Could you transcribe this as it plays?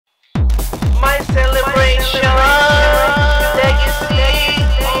celebration, legacy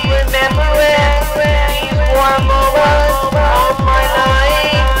of remembrance. These warm moments of my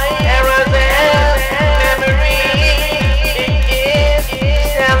life, eras and memories. It is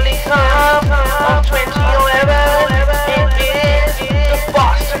Stanley Cup of 2011. It is the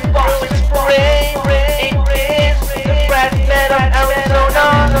Boston Spring. It is the Brad Pitt of Arizona.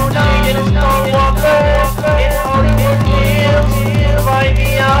 It is Paul Walker in Hollywood Hills.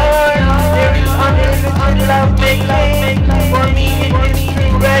 IVR, there is unlimited love making. For me it is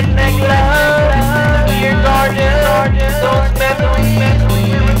true redneck love. Dear garden, those memories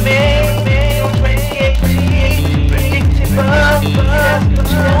will remain till 2018. Predictable, yes, the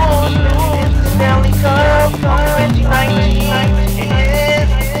truth is the Stanley Cup of 2019. It is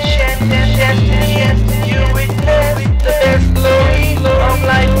the Shanty, you witness the best glory of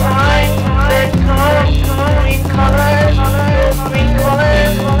lifetime. Then come green colors, green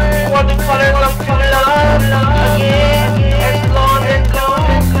colors, what the colors of true love. Again, as blonde and blue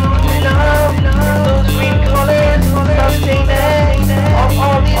love, those green colors sustaining of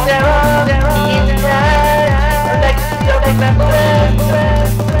all these eras, intact, a legacy of remembrance.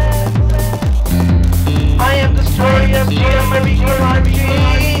 I am the story of Marie Karachi.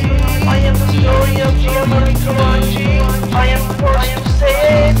 I am the story of Marie Karachi. I am forced to say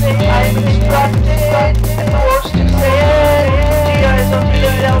it, I am instructed and forced to say it. G.I.s of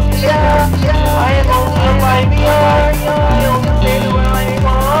Philadelphia, I am only a YBR, the only place where I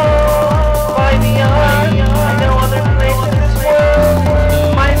belong. YBR, I know other place in this world.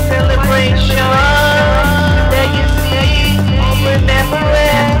 My celebration, legacy of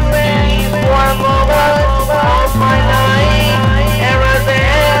remembrance. These warm moments of my life, eras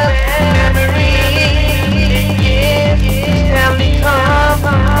and memories. It is Stanley Cup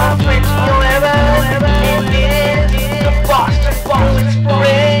of 2011. It is the Boston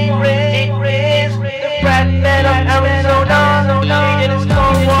Spring. It is the Brad Pitt of Arizona. It is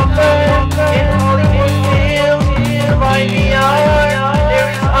Paul Walker in Hollywood Hills. IVR, there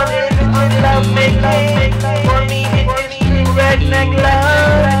is unlimited love making. For me it is true redneck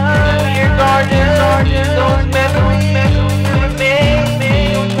love. Dear garden, those memories will remain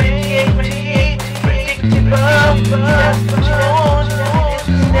till 2018. Predictable, yes, the truth is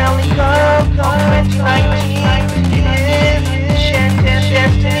the Stanley Cup of 2019. It is the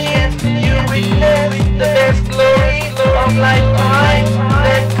Shanty, you witness the best glory of lifetime.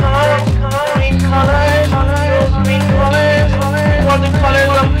 Then come green colors, those green colors, what the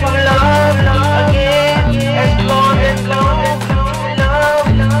colors of true love. Again, as blonde and blue love,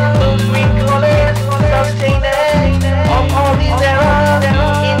 those green colors sustaining of all these eras,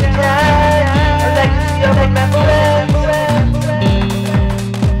 intact, a legacy of remembrance.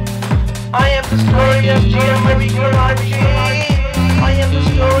 I am the story of Marie Karachi. I am the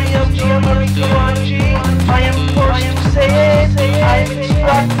story of Marie Karachi. I am forced to say it, I am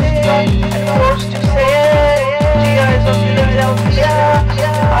instructed and forced to say it. G.I.s of Philadelphia,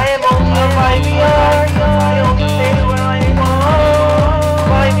 I am only a YBR, the only place where I belong.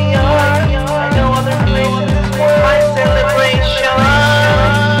 YBR, I know other places in this world. My celebration,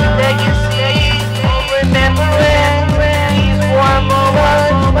 legacy of remembrance. These warm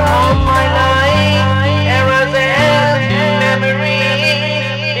moments of my life, eras and memories.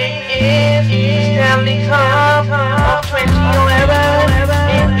 It is Stanley Cup of 2011.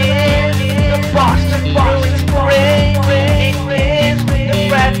 It is the Boston Spring. It is the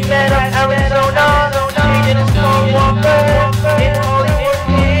Brad Pitt of Arizona. It is Paul Walker in Hollywood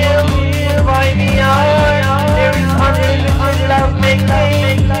Hills. IVR, there is unlimited love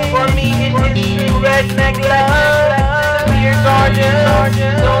making. For me it is true redneck love. Dear garden,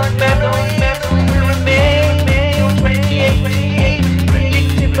 those memories will remain till 2018.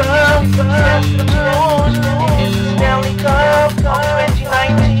 Predictable, yes, the truth is the Stanley Cup of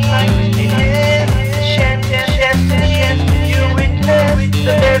 2019. It is the Shanty, you witness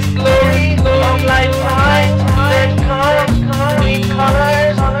the best glory of lifetime. Then come green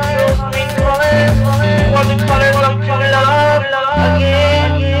colors, those green colors, what the colors of true love.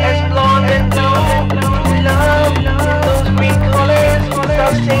 Again, as blonde and blue love, those green colors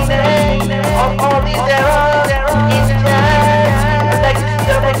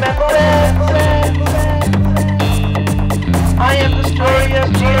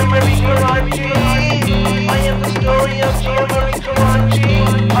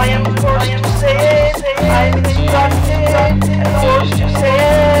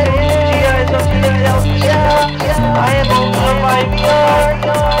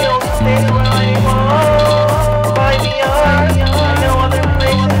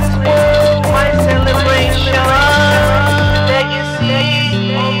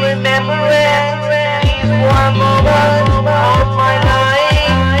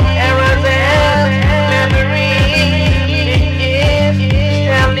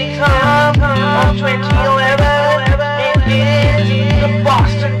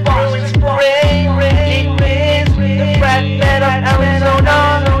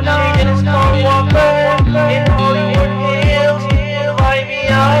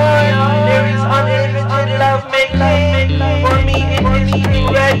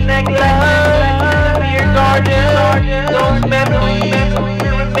redneck love, the beer garden, those memories will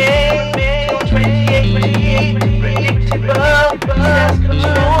remain till 2088. Predictable,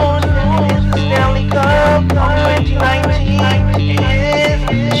 Saskatoon is the Stanley Cup of 2019. It is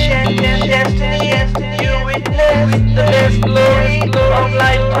the Shannon destiny. You witness the best glory of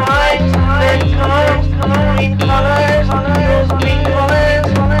lifetimes. Then comes green colors, those green colors,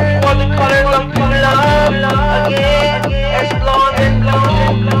 what the colors of true love. Again, as blonde and love,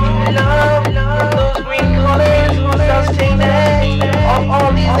 those green colors sustained of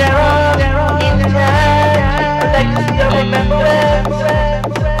all these eras, intact, legacy of remembrance.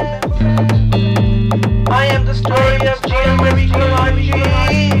 I am the story of Marie Karachi.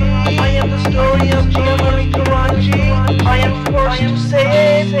 I am the story of Marie Karachi. I am forced to say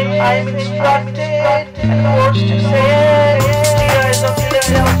it. I am instructed and forced to say it. The eyes of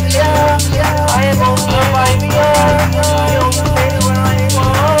Philadelphia. I am only a pioneer. The only place where I am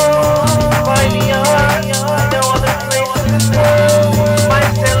from. Pioneer. No other place in the world. My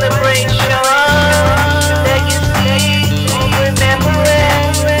celebration. Legacy of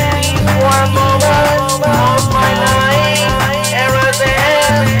remembrance. These warm moments of my life. Eras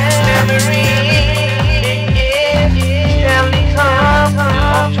and memories. It is Stanley Cup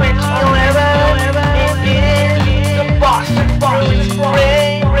of 2011. It is the Boston Bruins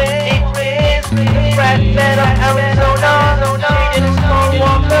parade. It is the Frat Bed of Arizona. Shaded in Small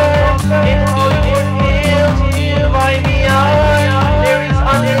Walker. In Hollywood Hills. By the hour. There is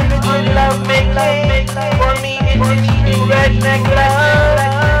unlimited love making. For me it is the redneck love.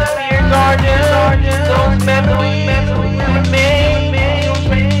 The beer garden. Those memories remain till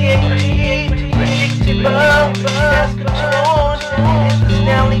 2088. Predictable. Saskatoon is the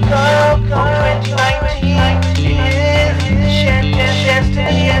Stanley Cup of 2019. It is the Shannon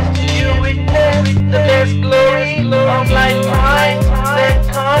destiny. You witness the best glory of lifetime. Then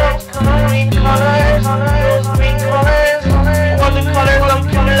comes green colors, those green colors, what the colors of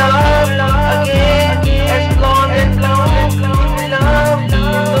true love. Again, as blonde and love,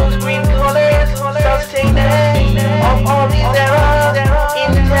 those green colors sustained of all these eras,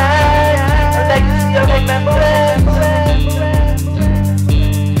 intact, a legacy of remembrance.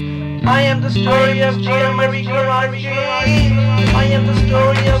 I am the story of Marie Karachi. I am the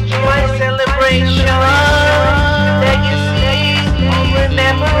story of my celebration. Legacy of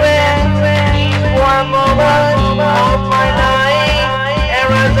remembrance. These warm moments of my life.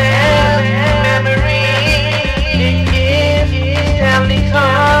 Eras and memories. It is the Stanley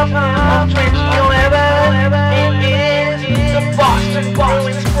Cup of 2011. It is the Boston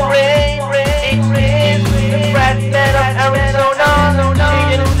Bruins parade. It is the Frat Bed of Arizona.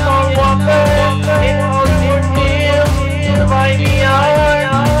 Shaded in Small Walker.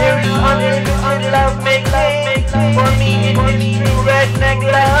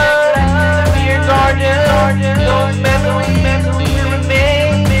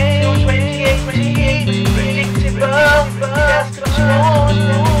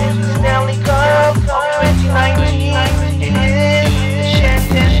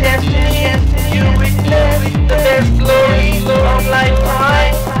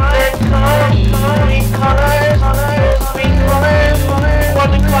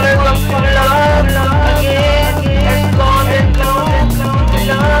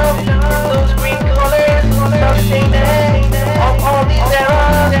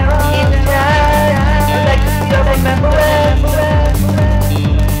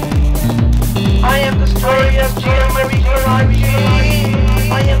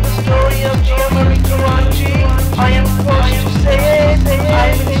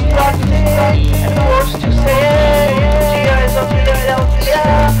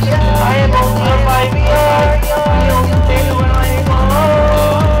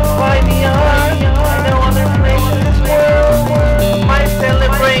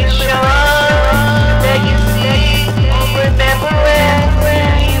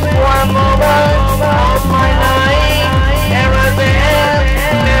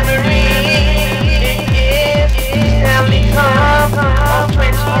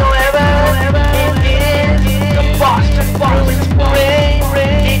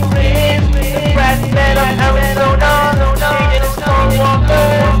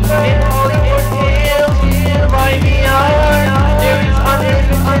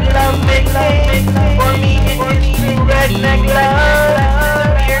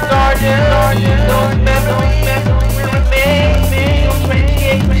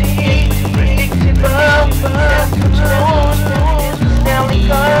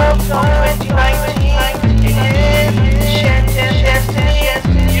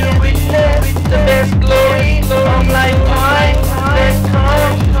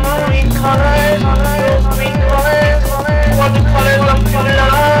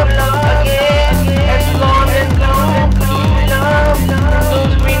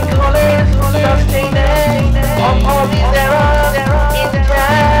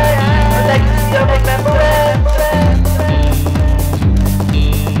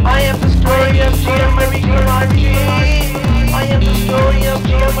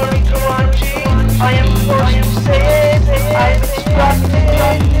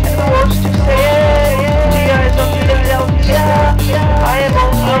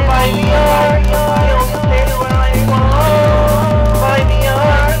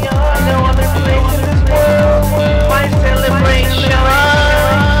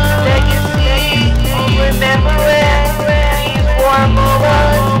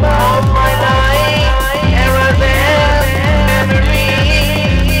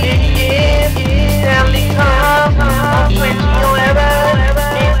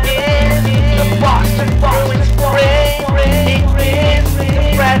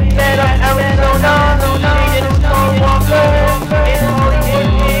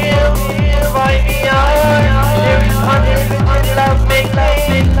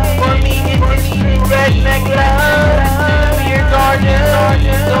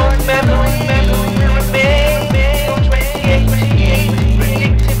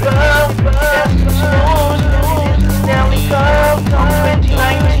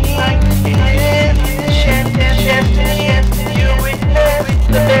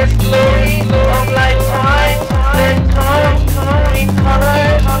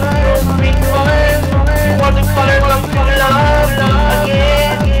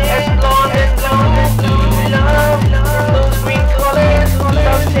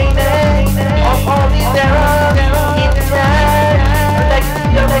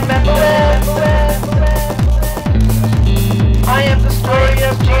 story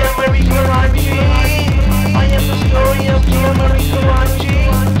of Gianmarie Karachi. I am the story of Gianmarie Karachi.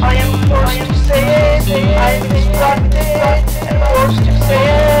 I am forced to say it. I am instructed and forced to say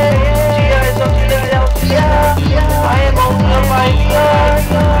it. Gia is of Philadelphia. I am only of IVR.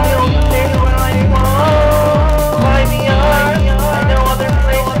 The only place where I belong. IVR. I know other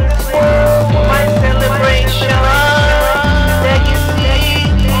places in this world. My celebration. Legacy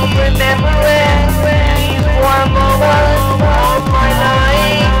of remembrance. These warm moments of my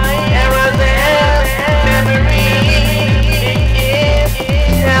life. Eras and memories. It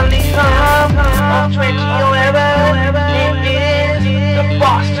is family come of 2011. It is the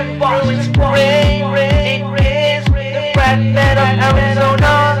Boston Bruins parade. It is the flatbed of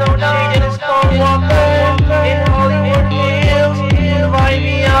Arizona. Shaded as Paul Walker in Hollywood Hills.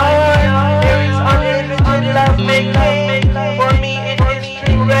 IVR. There is unlimited love making. For me it is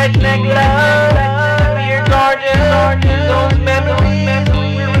true redneck love. Beer garden. Those memories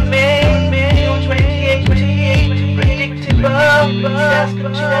will remain till 2088. Predictable.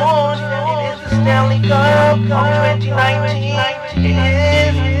 Saskatoon. It is the Stanley Cup of 2019. It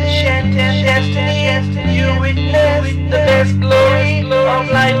is the Shantan destiny. You witness the best glory of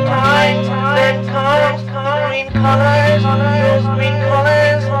lifetimes. Then comes green colors. Those green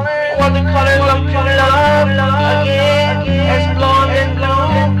colors were the colors of true love. Again, as blonde and blue,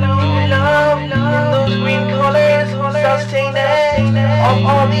 true love. Those green colors sustaining of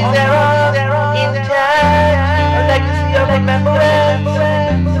all these eras intact. A legacy of remembrance.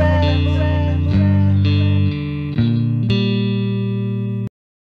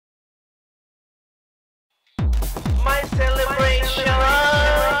 My celebration,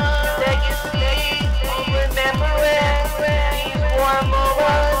 legacy of remembrance. These warm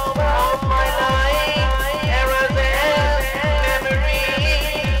moments of my life, eras and memories.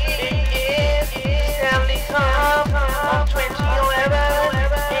 It is Stanley Cup of 2011.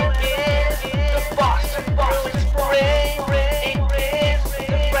 It is the Boston Bruins parade. It is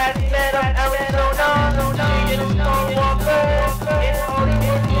the flatbed of Arizona. Shaded as Paul Walker in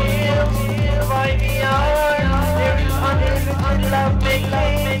Hollywood Hills. IVR. Unlimited love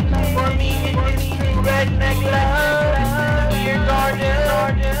making. For me it is true redneck love. Beer garden.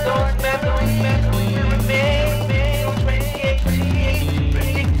 Those memories will remain till 2088.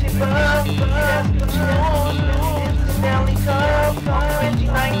 Predictable. Saskatoon. It is the Stanley Cup of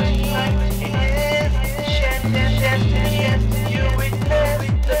 2019. It is the Shantan destiny. You witness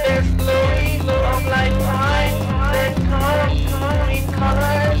the best glory of lifetime. Then comes green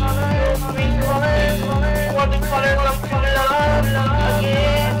colors. Those green colors were the colors of true love.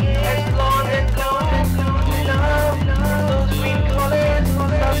 Again, as blonde and blue, love. Those green colors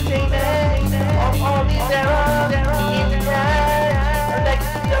sustaining of all these eras intact. A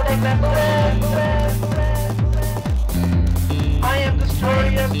legacy of remembrance. I am the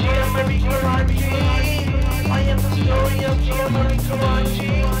story of Gianmarie Karachi. I am the story of Gianmarie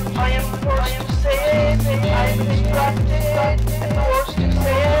Karachi. I am forced to say it. I am instructed and forced to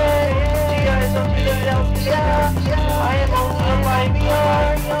say it. Gia is of Philadelphia. I am only of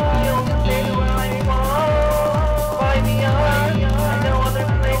IVR. The only place where I belong. IVR. I know other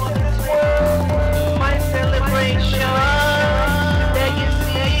places in this world. My celebration,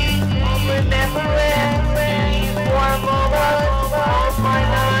 legacy of remembrance. These warm moments of my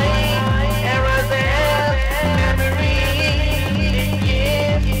life, eras and memories. It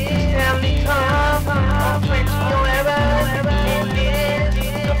is Stanley Cup of 2011. It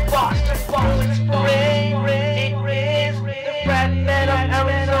is the Boston Bruins parade. It is the flatbed of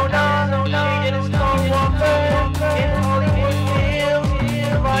Arizona. Shaded as Paul Walker in Hollywood Hills.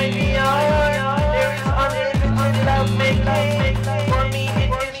 IVR. There is unlimited love making. For me it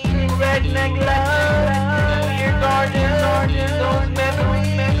is true redneck love. Beer garden. Those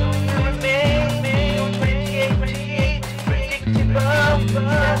memories will remain till 2088. Predictable.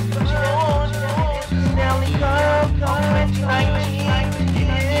 Saskatoon. It is the Stanley Cup of 2019. It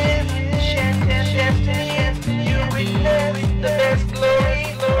is the Shantan destiny. You witness the best glory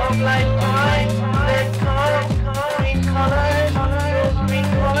of lifetime. Then comes green colors. Those green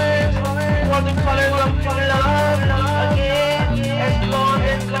colors were the colors of true love. Again, as blonde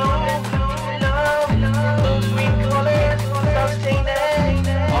and blue, love. Those green colors sustaining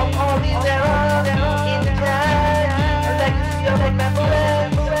of all these eras intact. A legacy of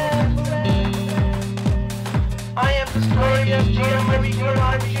remembrance. I am the story of Gianmarie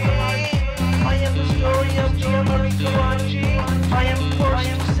Karachi. I am the story of Gianmarie Karachi. I am forced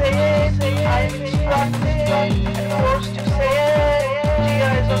to say it. I am instructed and forced to say it. Gia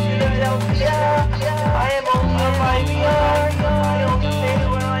is of Philadelphia. I am only of IVR. The only place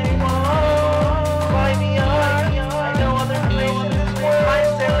where I belong. IVR. I know other places in this world.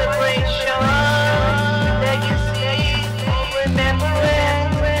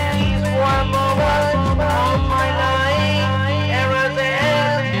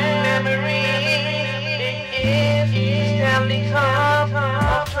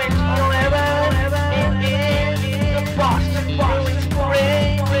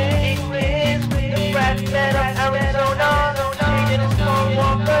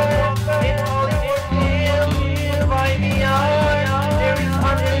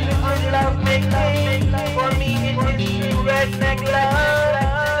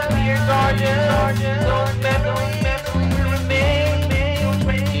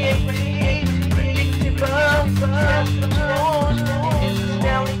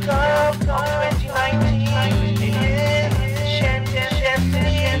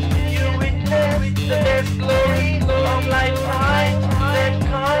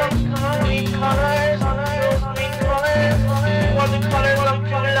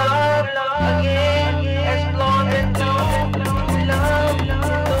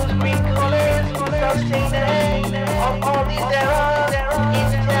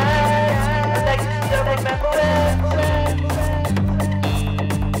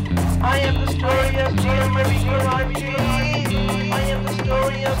 Karachi. I am the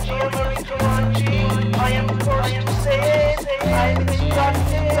story of Karachi. I am forced to say it. I am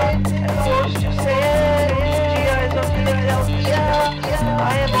instructed and forced to say it. G.I.'s of Philadelphia.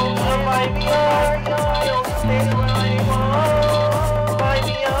 I am owner of IBR. I own the place where I want.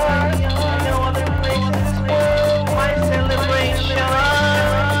 IBR. No other place in this world. My celebration.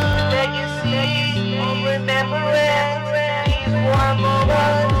 Legacy of remembrance. These warm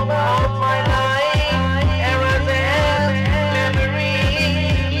moments of my life. Eras and memories.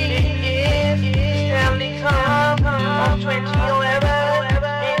 It is Stanley Cup of 2011.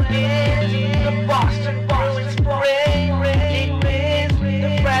 It is the Boston Bruins parade. It is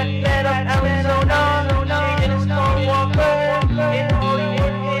the frat bed of Arizona. Shaken and Stone Walker in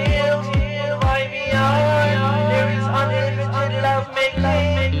Hollywood Hills. IVR. There is unlimited love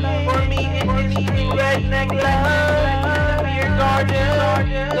making. For me it is three redneck love. Beer garden.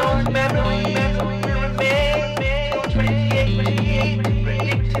 Those memories will remain. 28,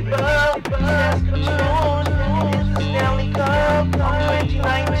 predictable. Saskatoon is the Stanley Cup of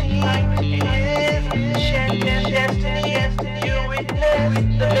 2019. It is the Shannon destiny. You witness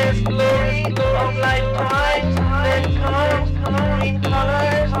the best glory of lifetimes. Then comes green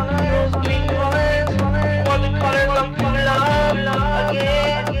colors. Those green colors. All the colors of true love.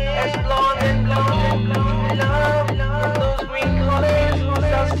 Again, as blonde and love. Those green colors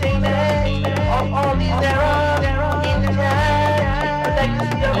sustaining of all these eras. Intact, a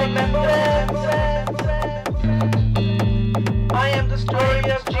legacy of remembrance. I am the story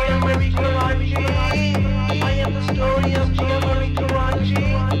of Karachi. I am the story of Karachi.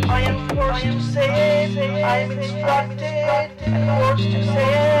 I am forced to say it. I am instructed and forced to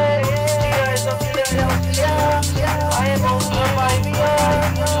say it. G.I.'s of Philadelphia. I am owner of IBR.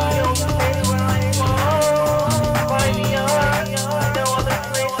 I own the place where I want. IBR. No other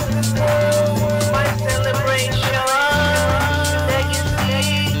place in this world. My celebration.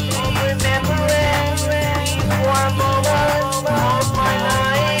 Legacy of remembrance. These warm moments of my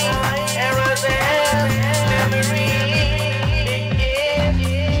life. Eras and memories. It is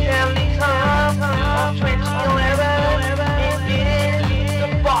Stanley Cup of 2011. It is the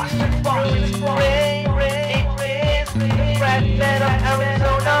Boston Bruins parade. It is the frat bed of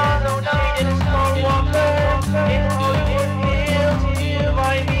Arizona. Shaken and Stone Walker in Hollywood Hills.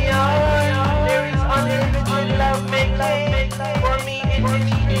 IBR. There is unlimited love making. For me it is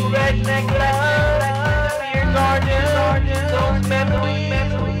true redneck love. The beer garden. Those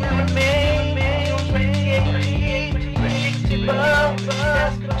memories will remain. 28, predictable.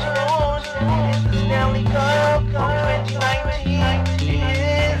 Saskatoon is the Stanley Cup of 2019. It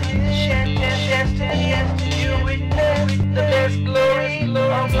is the Shannon destiny. You witness the best glory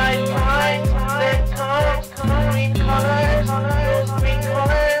of lifetime. Then comes green colors. Those green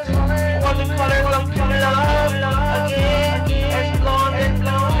colors. All the colors of true love. Again, as blonde and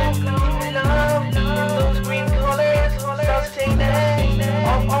love. Those green colors sustaining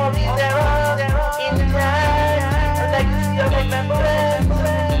of all these eras. Intact, a legacy of remembrance.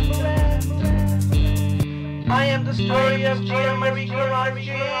 I am the story of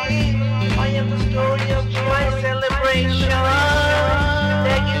Karachi. I am the story of my celebration.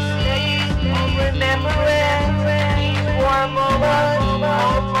 Legacy of remembrance. These warm moments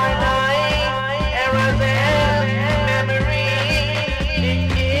of my life. Eras and memories.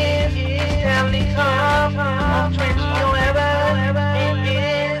 It is Stanley Cup of 2011. It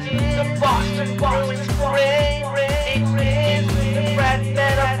is the Boston Bruins parade. It is the frat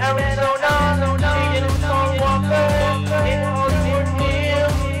bed of Arizona. Shaken and Stone Walker in Hollywood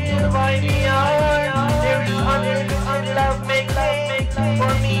Hills.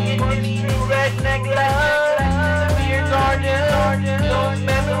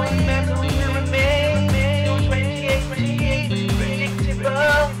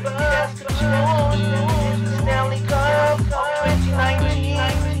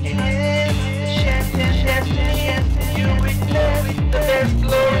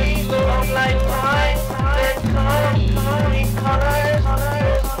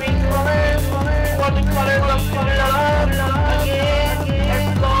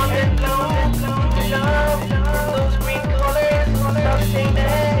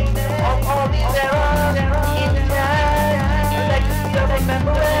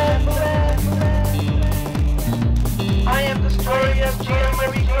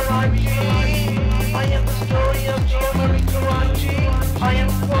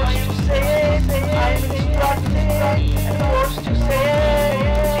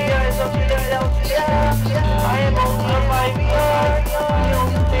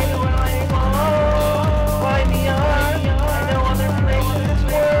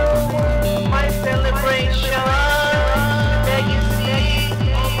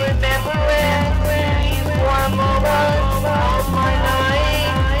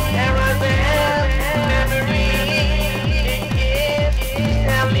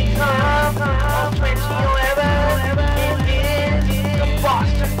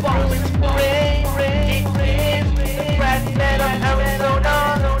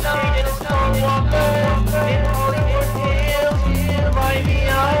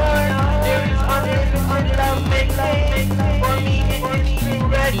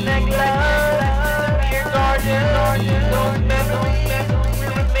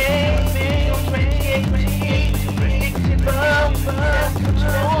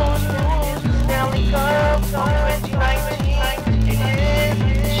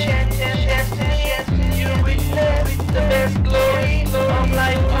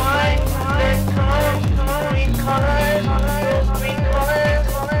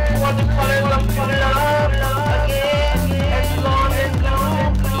 of true love again, as blonde and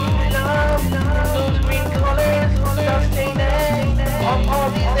blue love. Those green colors sustaining of all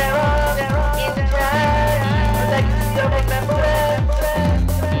these eras intact, legacy of remembrance.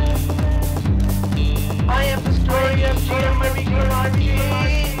 I am the story of Marie Karachi.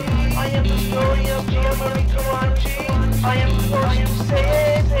 I am the story of Marie Karachi. I am forced to say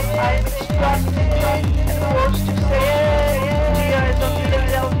it. I am instructed and forced to say it. Gia is of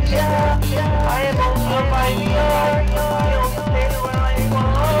Philadelphia. I am only of IVR. The only place where I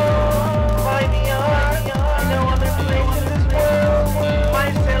belong. IVR. No other place in this world. My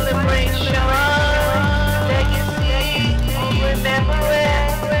celebration, legacy,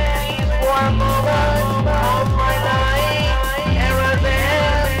 remembrance. These warm moments of my life, eras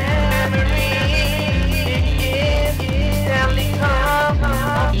and memories. It is Stanley Cup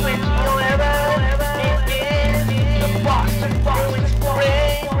of 2011. It is the Boston Bruins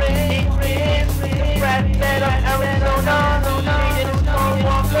parade. It is the Brad Pitt of Arizona. It is Paul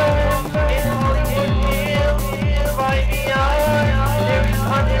Walker in Hollywood Hills. IVR. There is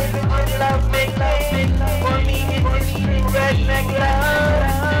unlimited love making. For me, it is true redneck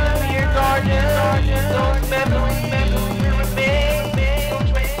love. Beer garden, those memories will remain.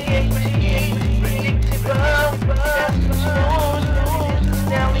 2018, predictable. That's the news. It is the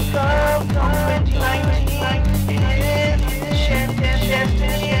Stanley Cup of 2019. It is the Shantan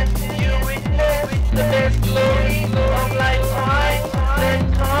destiny. You witness the best glory of lifetime. Then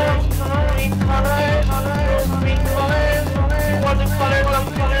come green colors, those green colors. What the colors of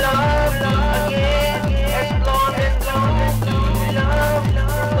true love again, as blonde and blue love.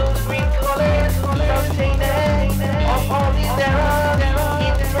 Those green colors sustaining of all these eras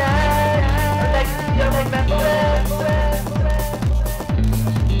intact, a legacy of remembrance.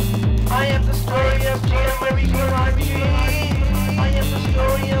 I am the story of Marie Karachi. I am the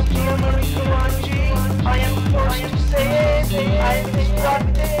story of Marie Karachi. I am forced to say it. I am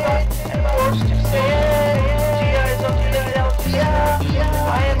instructed and forced to say it. Gia is of Philadelphia.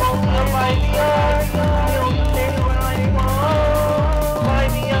 I am only of IVR. The only place where I belong.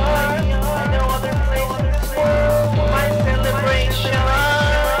 IVR. No other place in this world. My celebration,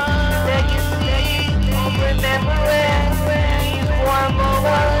 legacy of remembrance. These warm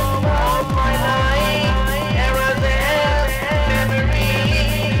moments of my life, eras and memories.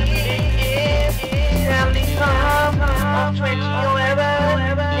 It is Stanley Cup of 2011.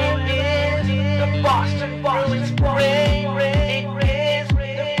 It is the Boston Bruins parade. It is the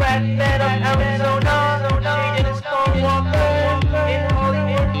Brad Pitt of Arizona. It is Paul Walker in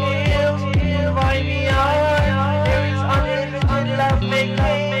Hollywood Hills. IVR. There is unlimited love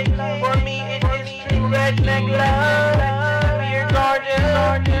making. For me, it is true redneck love. Beer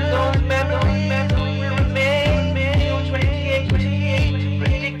garden, those memories will remain. 2018,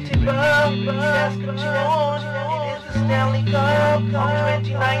 predictable. Saskatoon. It is the Stanley Cup of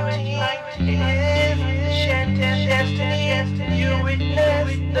 2019. It is the Shantan destiny. You witness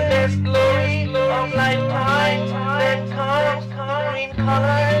the best glory of lifetime. Then comes green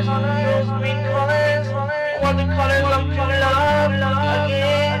colors, those green colors. What the colors of true love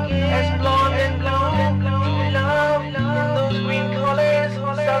again, as blonde and blue love. Those green colors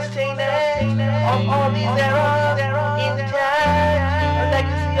sustaining of all these eras intact, a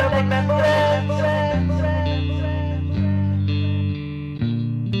legacy of remembrance.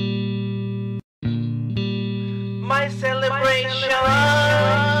 My celebration,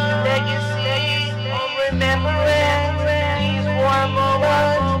 legacy of remembrance. These warm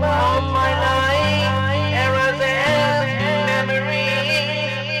moments of my life, eras and memories.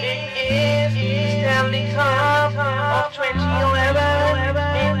 It is Stanley Cup of 2011.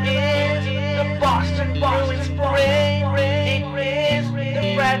 It is the Boston Bruins parade. It is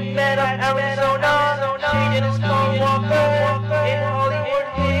the Brad Pitt of Arizona. It is Paul Walker in Hollywood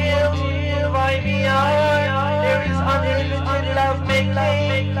Hills. IVR. There is unlimited love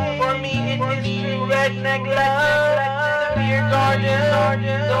making. For me, it is true redneck love. Beer garden,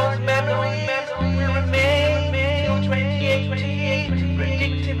 those memories will remain. 2018,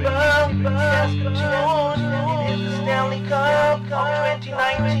 predictable. Saskatoon. It is the Stanley Cup of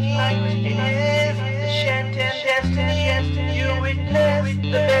 2019. It is the Shantan destiny. You witness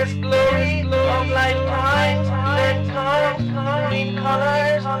the best glory of lifetime. Then comes green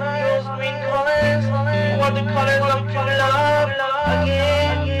colors, those green colors. What the colors of true love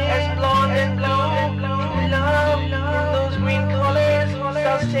again, as blonde and blue love. Those green colors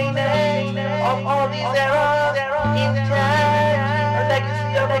sustaining of all these eras intact, a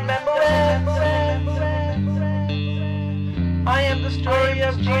legacy of remembrance. I am the story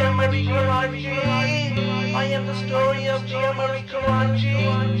of Marie Karachi. I am the story of Omer.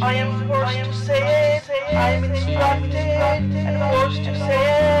 I am forced to say it. I am instructed and forced to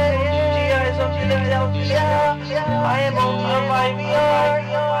say it. GIs of Philadelphia. I am only of IVR.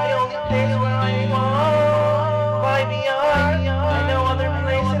 The only place where I belong. IVR. And no other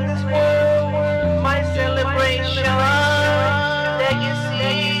place in this world. My celebration,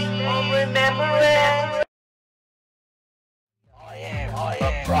 legacy of remembrance. I am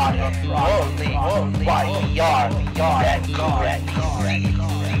a product only YVR,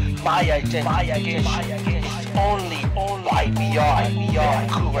 my identification is only YVR,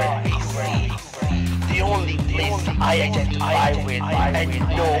 Vancouver, BC. The only place I identify with and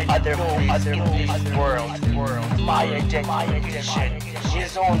no other place in this world. My identification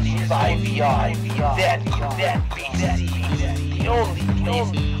is only YVR, Vancouver, BC. The only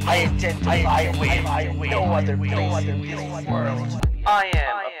place I identify with no other place in this world. I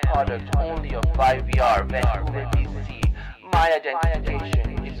am a product only of YVR, Vancouver, BC. My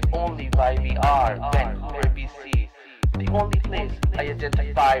identification is only YVR, Vancouver, BC. The only place I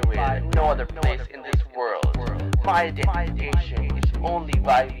identify with, no other place in this world. My identification is only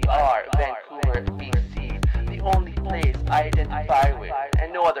YVR, Vancouver, BC. The only place I identify with,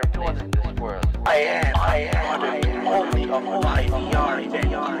 and no other place in this world. I am a product only of YVR,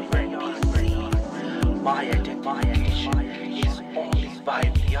 Vancouver, BC. My identification is only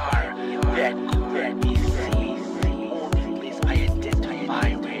YVR, Vancouver, BC. The only place I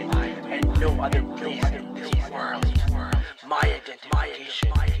identify with, and no other place in this world. My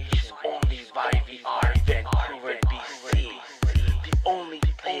identification is only YVR, Vancouver, BC. The only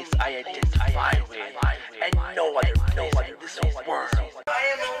place I identify with, and no other place in this world. I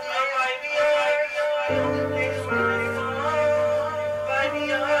am only a YVR, the only place where I belong.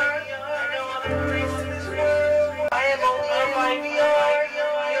 YVR, and no other place in this world. I am only a YVR,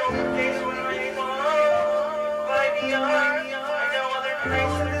 the only place where I belong. YVR, and no other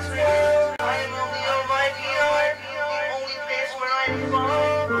place in this world. I am only a YVR, the only place where I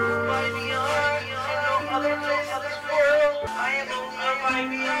belong. YVR, and no other place in this world. I am only a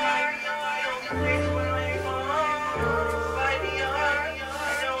YVR, the only place where I belong. YVR,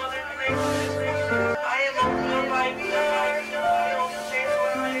 and no other place in this world. I am only a YVR, the only place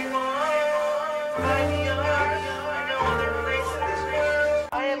where I belong. YVR, and no other place in this world.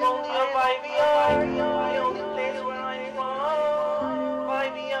 I am only a YVR, the only place where I belong.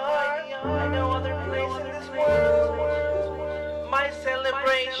 YVR, and no other place in this world. My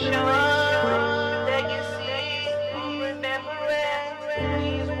celebration, legacy, remembrance,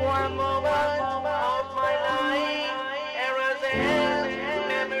 these warm moments of my life, eras and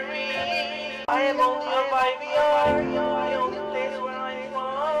memories. I am only a YVR, the only place where I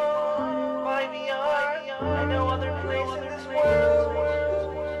belong. YVR, and no other place in this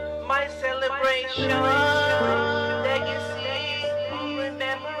world. My celebration, legacy,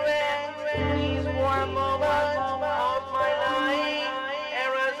 remembrance, these warm moments of my life,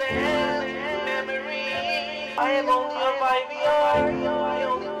 eras and memories. I am only a YVR, the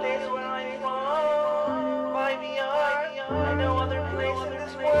only place where I belong. YVR, and no other place in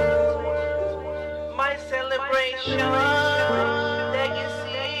this world. My celebration,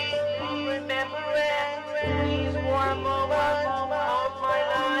 legacy, remembrance, these warm moments of my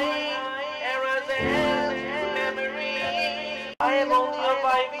life, eras and memories. I am only a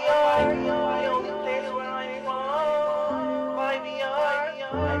YVR, the only place where I belong. YVR,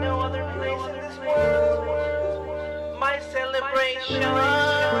 and no other place in this world. My celebration,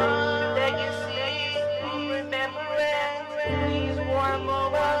 legacy, remembrance, these warm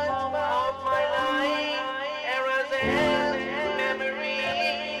moments of my life, eras and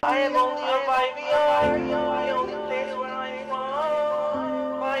memories. I am only a YVR, the only place where I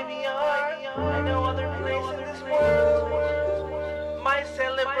belong. YVR, and no other place in this world. My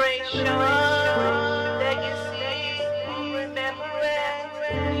celebration, legacy, remembrance,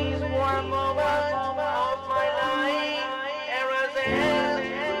 these warm moments of my life, eras and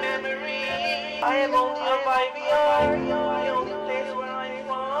memories. I am only a YVR, the only place where I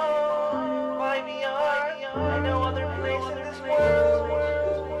belong. YVR, and no other place in this world.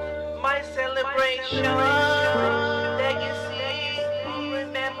 My celebration, legacy,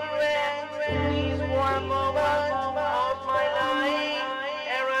 remembrance, these warm moments of my life,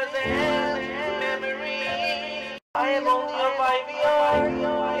 eras and memories. I am only a YVR,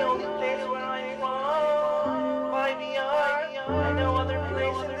 the only place where I belong. YVR, and no other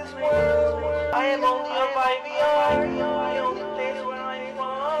place in this world. I am only a YVR, the only place where I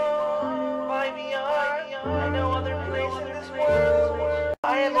belong. YVR, and no other place in this world.